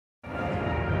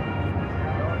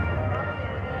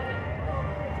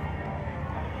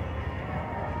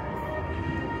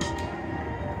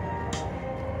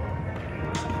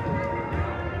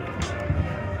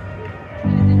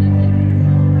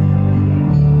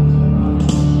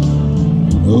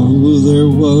Oh, there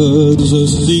was a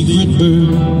secret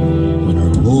birth when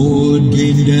our Lord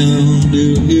came down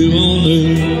to heal on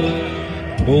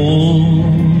earth,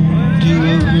 born to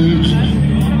a virgin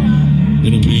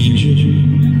in a manger.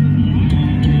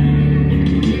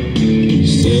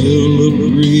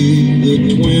 Celebrate the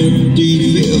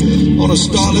 25th on a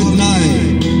starlit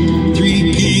night.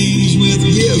 3 kings with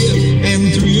gifts, and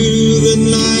through the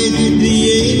night the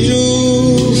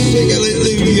angels sing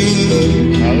hallelujah.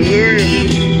 Hallelujah.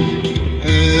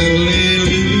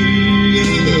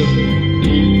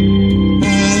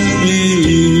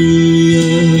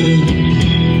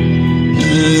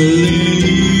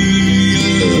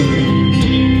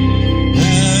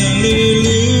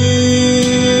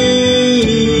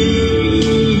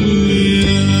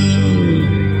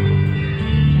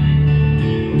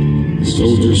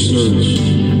 Soldiers searched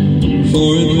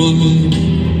far and wide,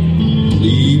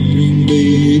 sleeping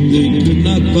babe they could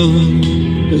not find,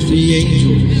 as the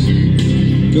angels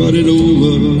guarded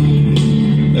over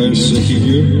our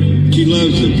Savior. She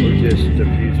loves it. We're just a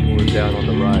few more down on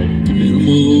the right.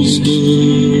 Animals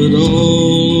stood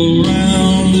all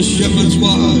around, the shepherds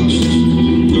watched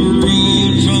the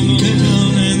road from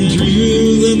town, and through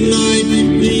the night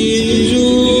the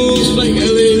angels sang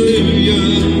hallelujah.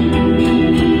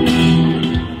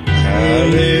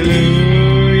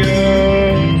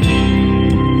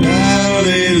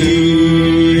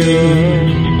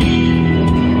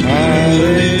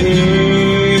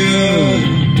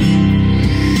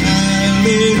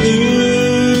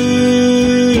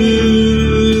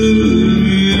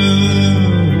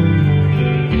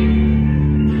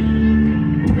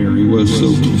 Mary was so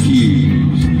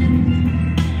confused.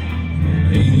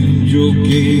 An angel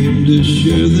came to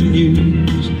share the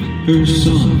news. Her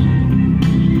son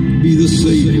be the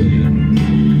Savior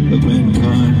of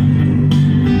mankind.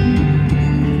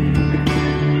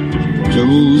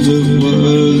 Joseph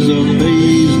was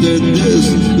amazed at this.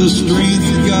 The strength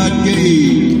God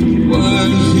gave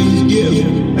was his gift,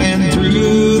 and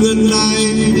through the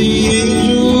night the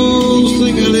angels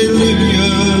sing hallelujah.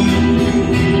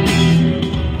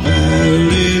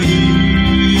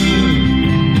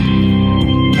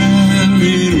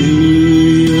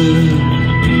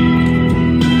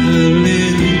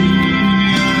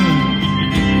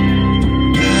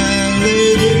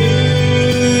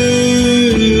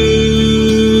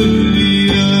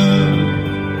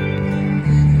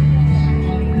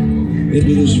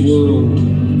 Into this world,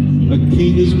 a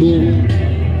king is born,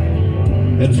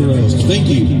 and for us, thank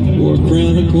you for a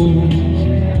crown of corn.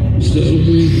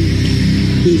 Celebrate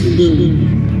his birth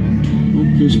on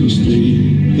Christmas Day.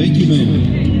 Thank you, ma'am.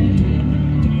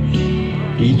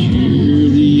 Each year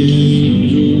the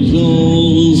angels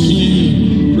all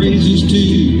sing praises to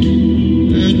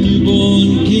our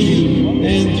newborn king,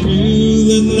 and through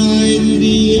the night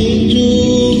the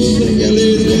angels sing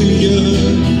hallelujah.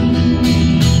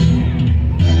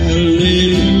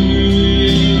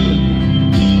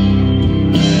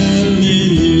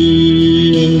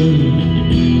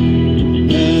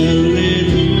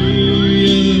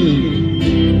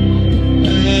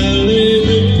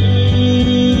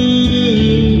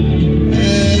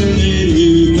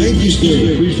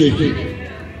 Appreciate it.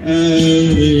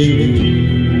 Hallelujah.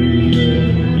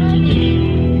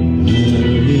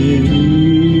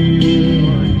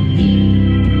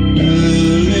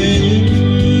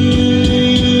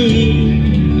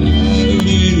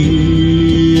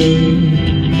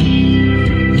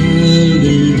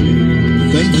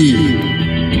 Thank you.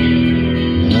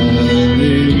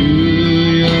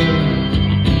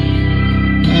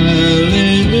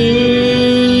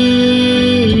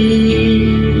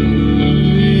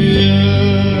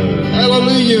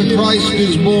 Hallelujah, Christ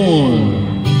is born.